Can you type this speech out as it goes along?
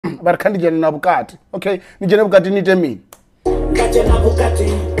barikhandijeni na bukati. Okay, nijene bukati nite mini. Kajena bukati,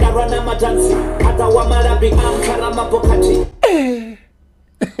 karana matansi, hata wa marabi amkara mapokati.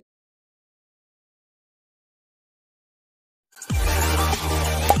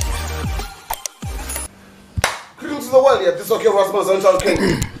 Greetings to the world, yeah, this is okay, Rasmus and talking.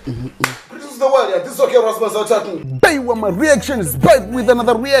 Greetings to the world, yeah, this is okay, Rasmus and talking. Bay, where my reaction is back with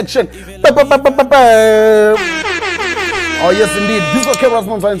another reaction. Oh yes indeed, this is okay,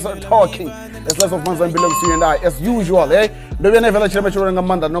 Rasmus and talking. It's less of Manzan belongs to you and I, as usual, eh? The way never chama churanga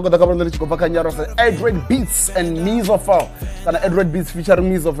Amanda, no the government chiko bakanyaro say Adroitb3ats and Mizo Phyll. And Adroitb3ats featuring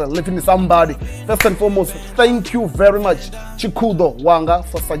Mizo Phyll, lifting somebody. First and foremost, thank you very much, Chikudo Wanga,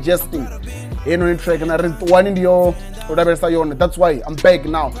 for suggesting. Track and I read one in your whatever say on. That's why I'm back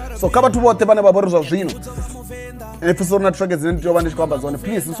now. So cover to what Tebana Babaruza Zino. And if it's not track is in your Spanish covers on,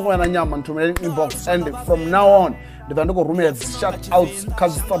 please so when I am to my inbox. And from now on, the Vandogo roommates shout out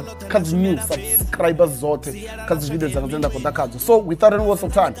cause new subscribers zote cause videos zanazenda kutakazo. So without any waste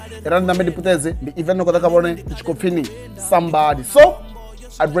of time, eranda medi puteze even no kutakabone ichikopini somebody. So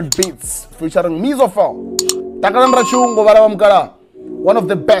Adroitb3ats featuring Mizo Phyll. Takalambra chungo vara mkala. One of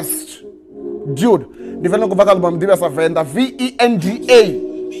the best. Dude, different go back album V.E.N.D.A. V.E.N.D.A.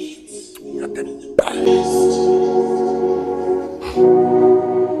 You're the best.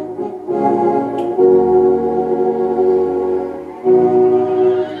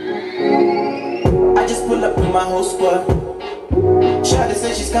 I just pull up with my whole squad. Shawty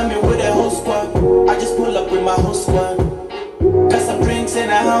said she's coming with her whole squad. I just pull up with my whole squad. Got some drinks in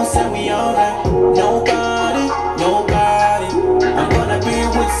the house and we alright. Nobody. I'm gonna be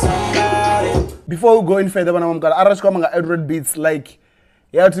with somebody. Before we go in further, I'm going to Adroitb3ats like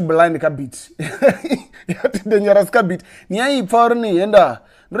you have to blind the beat. You have to dangerous beat. Niai parni enda.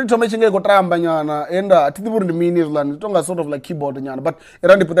 Nrito mechinge go tramba nyana enda. Atibur the mean is land. Tonga sort of like keyboard nyana. But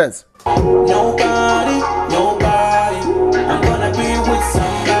Adroitb3ats. Nobody. I'm gonna be with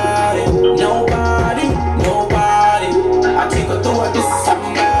somebody. Nobody. I take a tour this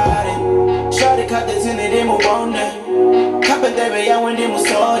somebody. Shawty cut this in the demo one day. Couple day I went in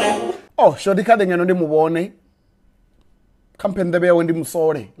Musore. Oh, shawty cut the nyano demo one. Campaign debe wendi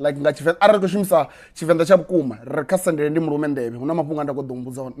musore like ngachifenda arakoshimsa chifenda chapukuma rakasandere ndi murume ndebe una mapunga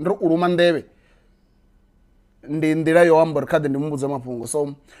ndakodumbuza ndiri uruma ndebe ndira yo ambor kade ndimbuza mapungo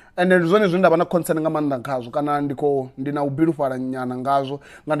so and zvone zvinda bana concern ngamanda ngazvo kana ndiko ndina ubiru fara nyana ngazvo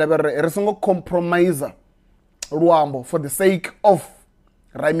ngandabe risingo compromise ruambo for the sake of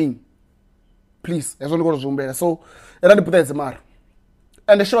rhyming please yazvo ndiko zvumbera so Adroitb3ats mara.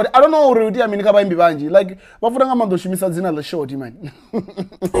 And the short, I don't know already. I mean, banji like what for ngamando shimisa zina the short man.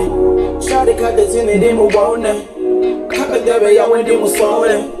 Shawty cut the zina demo one. Couple day I went in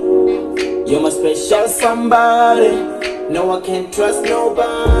Musore. You're my special somebody. No, I can't trust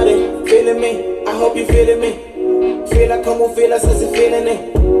nobody. Feeling me? I hope you feeling me. Feel like come on, feel like says you feeling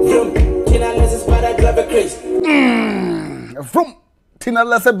it. Vroom, Tina lessons, but I drive a crazy. Vroom. Tina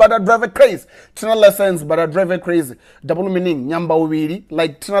lessons, but I drive a crazy. Tina lessons, but I drive a crazy. Double meaning, nyamba uwiri.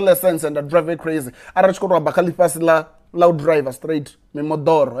 Like Tina lessons and I drive a crazy. Arachkoro bakali pasi la loud driver straight.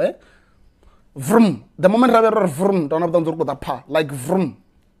 Memodoro, eh? Vroom. The moment I vroom, don't have them to go the pa. Like vroom.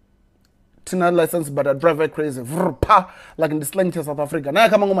 Tina lessons, but I drive a crazy. Vroom pa. Like in the slang to South Africa. Na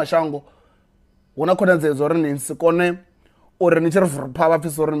kama ngoma shango. Una koda nzezo reni nsikone. Ore nichero vroom pa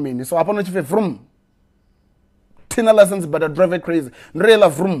wafiso reni mini. So hapo chife vroom. Tina lessons but I drive it crazy. Nrela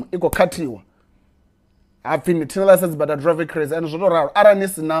vroom iko katiwa. Afini tina lessons but I drive it crazy. And zvono raro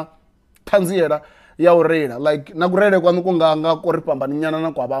aranisi na tanziera ya urela like nagurele kwa nukunganga koripamba ninyana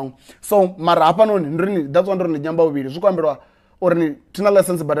na kwa bangu. So mara hapa no nrini that's one nrini nyamba ubiri. Zukwambirwa orni tina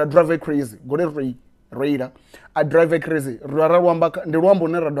lessons but I drive it crazy. Gore reida I drive it crazy. Rwara wambaka ndiruambo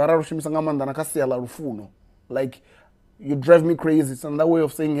nera dwara rushimisa ngamanda nakasiya la rufuno. Like you drive me crazy. It's another way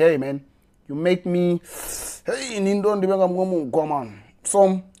of saying hey man. You make me, hey, Nindo ndibenga mgomu, come on.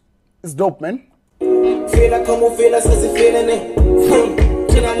 So, it's dope, man. Feel like come on, feel like says you feeling it.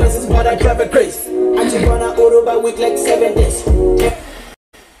 Can I lessons, but I drive a crazy. I just wanna order by week like 7 days.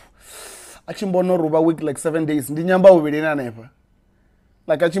 Achimbono over week like 7 days. Ndinyamba ubidina nepa.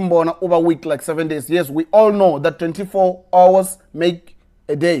 Like Achimbona over week like 7 days. Yes, we all know that 24 hours make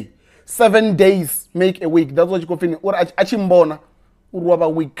a day. 7 days make a week. That's what you can finish. Or Achimbona over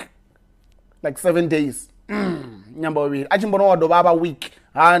week. Like 7 days. Nyamba wili. Achimbono wadobaba week.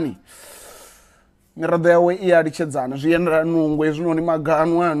 Hani. Niradewe iya richedzana. Zviendera nungwe. Zvinoni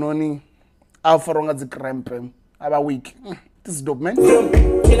maganu anoni. Alfaronga zikrempe. Aba week. This is dope, man.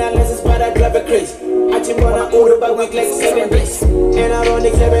 Can I lessons but I drive a crazy. Achimbono order by week like 7 days. And around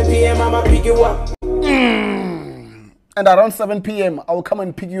 7 p.m. I'ma pick you up. And around 7 p.m. I will come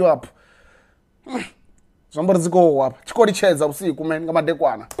and pick you up. Somebody's go up. Chikori chairs, I'll see you, man.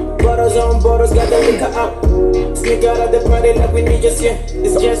 Bottles on bottles, got the liquor up. Sneak out of the party like we need just, yeah.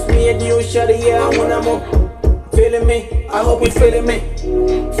 It's just me and you, shawty, yeah, I wanna more. Feeling me, I hope you feeling me.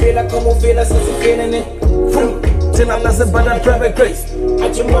 Feel like como feel like since you feeling it. Tonight I said, but I drive it crazy. I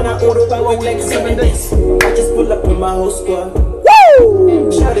just wanna order by way like 7 days. I just pull up with my whole squad. Woo!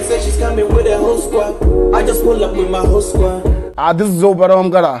 Shawty said she's coming with her whole squad. I just pull up with my whole squad. This is over, I'm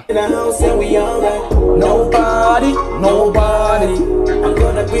gonna. In the house and we alright. Nobody. I'm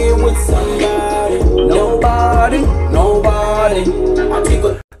gonna be with somebody. Nobody. I take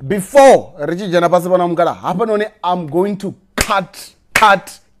a Before Richie Janapasana, I'm going to cut.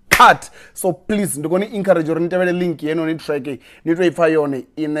 So please, I'm going to encourage you to link you on track. You to find you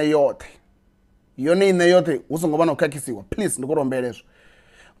in a yacht. Your name in the yacht. Usungobano kakisiwa. Please, no go on beres.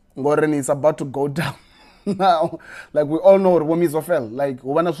 Goren is about to go down. Now, like we all know, Mizo Phyll, like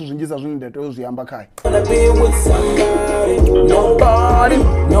Wana Suzinjisa Zuni that was Yambakai. gonna be with somebody.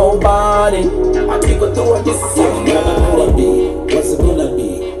 Nobody. I take a tour, this is somebody. What's it gonna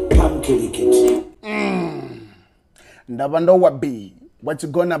be? Come kitty kitty. Ndabanda wabi, what you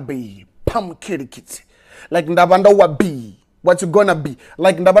gonna be? Pam kitty kitty. Like Ndabanda wabi, what you gonna be?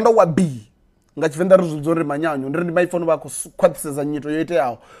 Like Ndabanda wabi. Ngachivenda ruzuri manyanyo ndiri maifano bako kwatiseza nyito yote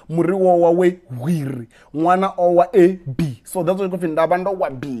yao muri wawe wiri mwana owa B. So that's what you can Ndabanda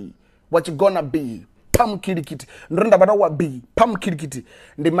wabi, what you gonna be? Pam kitty kitty. Ndiri Ndabanda wabi, pam kitty kitty.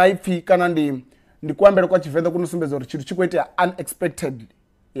 Ndi maifi kana ndi kwambele kwa chivenda kunusumbeza chitu chikwetea unexpectedly.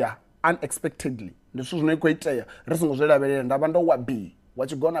 Yeah, unexpectedly. This was no equator. Reason was Ndabanda wabi,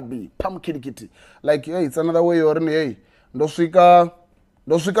 what you gonna be? Pam kitty kitty. Like hey, it's another way you're in hey.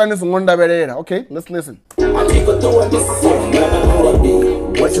 Okay, let's listen. I take a tour, this is somebody.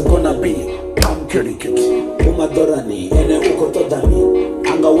 What you gonna be? Pam kitty kitty. Umadorani, ene uko todami.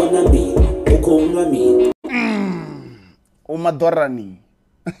 Anga wana mi, uko unami.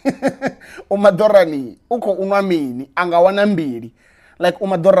 Umadorani, uko unamini, anga wana mbili. Like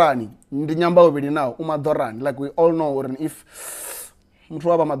umadorani, ndi nyamba ubili now, umadorani. Like we all know, if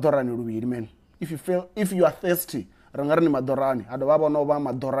mtuwaba madorani uruwiri, man. If you are thirsty, rangarani madorani. Adobaba no ba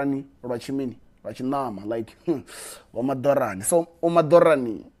madorani rachimini, rachinama. Like, madorani. So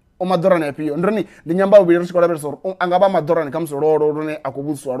umadorani apiyo. Ndroni, ndi nyamba ubili rachikola beso. Angaba madorani comes roro ne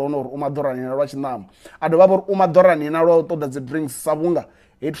akubusu arono umadorani na rachinama. Adobaba umadorani na ro to that drinks sabunga.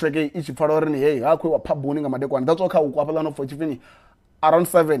 Treke each farorani hey, hakwe wa pabuni ngamadekwana. That's okay ukwapala no for chifini. Around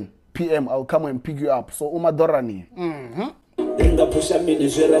 7 p.m. I'll come and pick you up. So umadorani. Ringa pusha mini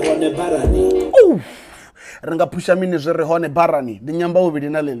jere hone barani. Ringa pusha mini jere hone barani. Di nyamba ubidi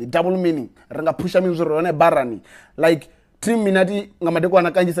na lili. Double meaning. Ringa pusha mini jere hone barani. Like, 3 minati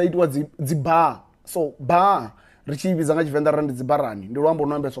ngamadekwana kanjisa ituwa ziba. So, ba. Richibi zanga chivenda randi zibarani. Ndi wambo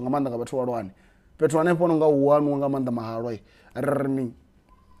nwambe so ngamanda ngabatu warwani. Petu wanepono nga uwanu ngamanda maharoi. Rrrni.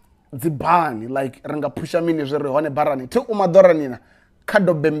 Zibani. Like, ringa pusha mini jere hone barani. Ti umadorani na.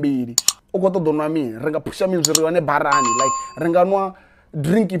 Kado bembiri. Ukoto donami renga pusha minzuri wane barani like renga nwa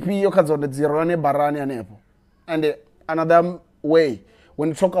drink ipi yo kazo zero wane barani anepo. And another way when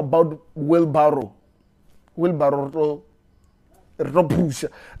you talk about wheelbarrow to pusha,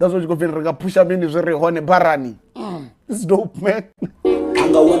 that's what you go feel renga pusha minzuri wane barani. It's dope, man.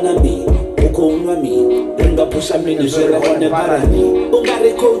 Anga wana mi uko unami renga pusha minzuri wane barani.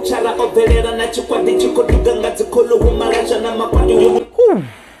 Ungari ko chara ovelera na chikwadi chiko duganga zikolo humaracha na makwadi.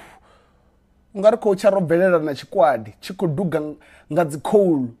 Ungari ko charo belela na chikwadi chiko duga ngazi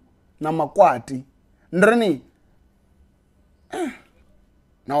coal na makwati ndreni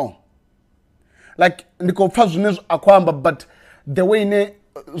no like ndiko fazunez akwamba but the way ne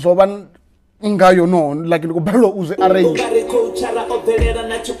zoban ngayo no like ndiko belo uze arrange ungari ko chara ovelera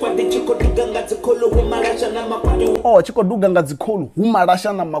na chikwadi chiko duga ngazi coal humarasha na makwati chiko duga ngazi coal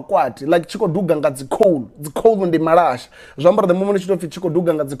humarasha na makwati like chiko duga ngazi coal ndi marasha zwambara the moment chito chiko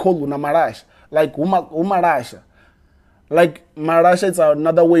duga ngazi coal na marasha. Like umarasha. Like marasha is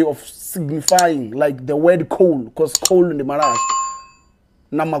another way of signifying like the word coal, because coal in the marasha.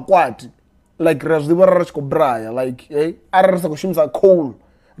 Na makwati. Like razibara rachko braya. Like arasa kushimsa coal.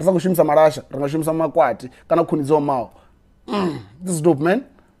 Rasa kushimsa marasha. Rasa kushimsa makwati. Kana kunizo mao. This is dope, man.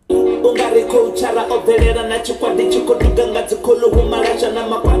 Ungari ko chara ovelera na chikwadi chiko duganga zikolo humarasha na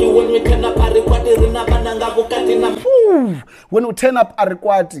makwati. When we turn up arikwati rina bananga bukati na. When we turn up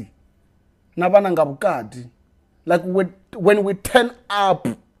arikwati. Nabananga bukati. Like when we turn up.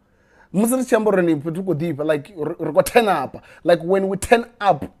 Muslim chamberani putuko deep. Like we turn up. Like when we turn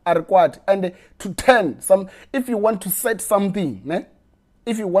up arikwati. And to turn some. If you want to set something,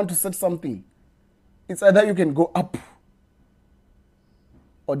 if you want to set something, it's either you can go up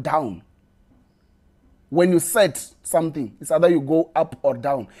or down. When you set something, it's either you go up or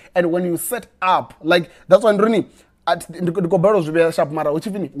down. And when you set up, like that's why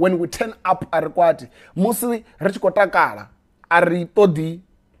when we turn up arikwati, mostly richikotakala, aritodi,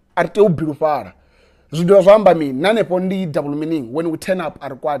 arte ubirufara. Zudo zamba mi, nane pondi double meaning when we turn up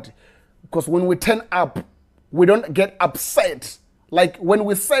arikwati. Because when we turn up, we don't get upset. Like when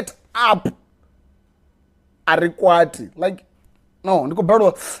we set up arikwati, like no,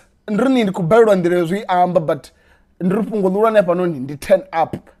 ndikubero ndirezwi amba, but ndiripungulura nepa noni ndi turn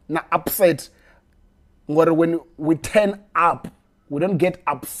up na upset. When we turn up, we don't get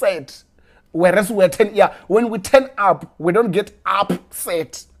upset. Whereas when we turn up, we don't get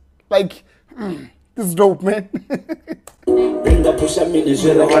upset. Like this is dope, man. Bringa pusha mini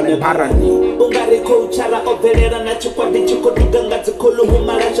jere hone barani. Ungari kochara operera na chukwadi chikoduga ngati kulu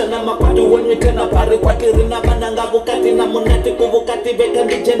humarasha na makwadi. When we turn up arikwati rina bananga bukati na munati kubukati beka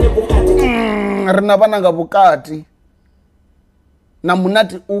ndijene bukati. Rina bananga bukati na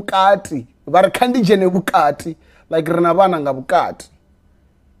munati ukati. Varikandi jene bukati. Like rina bananga bukati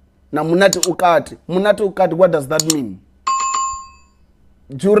na munati ukati. Munati ukati, what does that mean?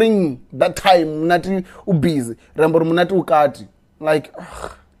 During that time, munati ubizi. Remember munati ukati. Like,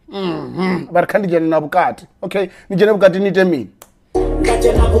 varikandi jene na bukati. Okay, ni jene bukati nite mean.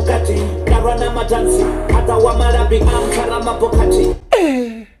 Gaje na bukati, karana majansi, hata wa marabi amkarama bukati.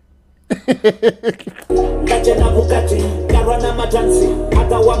 Gaje na bukati, karana majansi,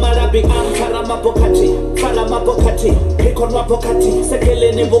 hata wa marabi amkarama bukati. Fala mabukati, hikon mabukati,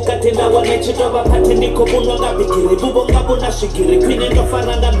 sekele ni bukati na wanechito bapati niko bunwa ngabikiri, bubo ngabu na shikiri, kwini ndo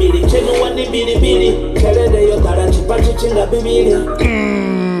faranga mbili, chenu wani bili bili, chelede yodara chipachi chinga bibili.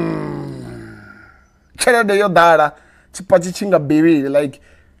 Chelede yodara chipachi chinga bibili, like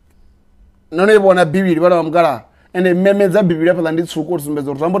none bona bibili bana mgala. And the memeza bibili pala ndi tsuku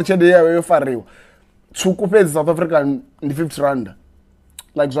tsumbezo rambo chede yawe yofariwa. Tsuku pezi South Africa ndi 50 rand.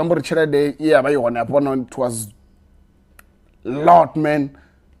 Like Zambor Chere yeah, but it was lot, man.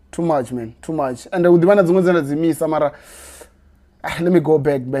 Too much, man. Too much. And the one that's me, Samara. Let me go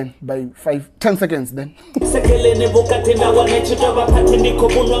back, man, by 10 seconds then.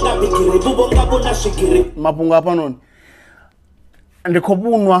 Mapunga panon. And the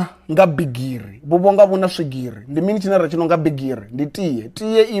kobunwa nga bigiri. Bubonga buna shigiri. The minute na rachino nga bigiri. The tea.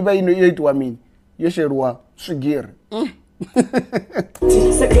 Tea iba ino yetu wa min. Yesherwa shigiri.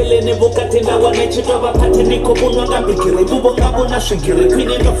 Sekele ne bukati na wanechito bapati niko bunwa ngambikiri bubo ngabo na shigiri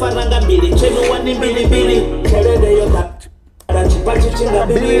kwini ndo faranga mbili chenu wani mbili mbili chelede yoda chipachi chinga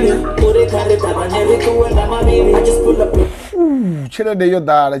bibili ure kare tabanyeri tuwe na mabili I just pull up chelede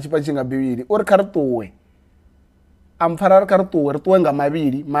yoda chipachi chinga bibili ure kare tuwe amfarar kare tuwe nga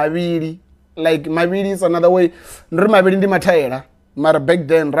mabili like mabili is another way nri mabili ndi matayera mara back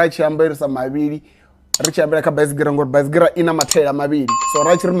then right chamber sa mabili richi ambira ka baisigira ina matayera mabili so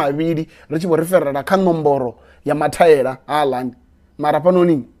richi ri mabili richi vo referera ka nomboro ya matayera aland mara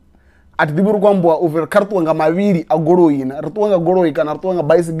panoni ati diburu kwambwa over kartuanga mabili agoroyina rituanga goroyi kana rituanga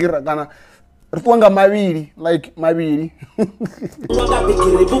baisigira kana rituanga mabili like mabili Nga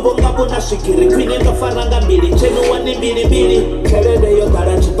bikiri bubo ngabo na shikiri kwini ndo faranga mbili chenu wani mbili mbili chelede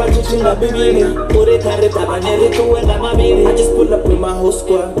yodara chipachi chinga bibili ure kare tabanyeri tuwe na mabili I just pull up with my whole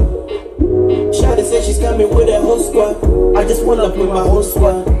squad. Shawty said she's coming with a whole squad. I just pull up with my whole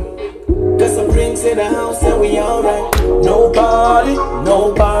squad. Got some drinks in the house and we alright. Nobody. I'm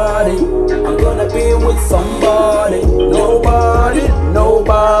gonna be with somebody. Nobody.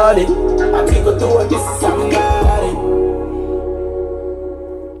 I think I'll do it with somebody.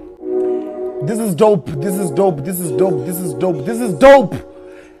 This is dope.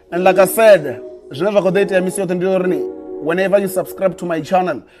 And like I said, whenever you subscribe to my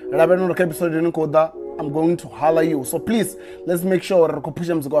channel, I'm going to holler you. So please, let's make sure push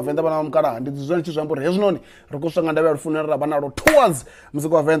mziko wa V.E.N.D.A bana mkara. Ndizuzoni chizo ambore hezunoni. Rokusanga ndabe rufunera bana ro towards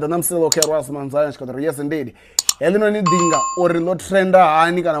mziko wa V.E.N.D.A. Namsilo ke rwas manzaya shikotoro yes indeed. Elino ni dinga or lo trenda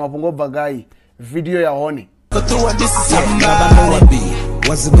hani kana mapungo bagai video ya honi. What's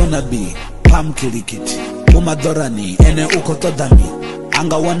it gonna be? Pam kirikiti. Umadorani ene ukotodami.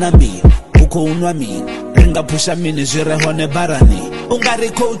 Anga wanami. Uko unwami. Ringa pusha mini jire hone barani. Ungari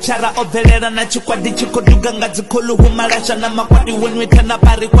kochara operera na chikwadi chikoduga ngazi kulu humarasha na makwadi when we turn up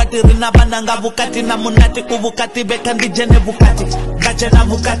arikwati rina bananga bukati na munati kubukati beka ndijene bukati gache na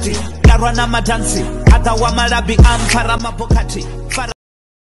bukati karwa na madansi hata wa marabi amparama bukati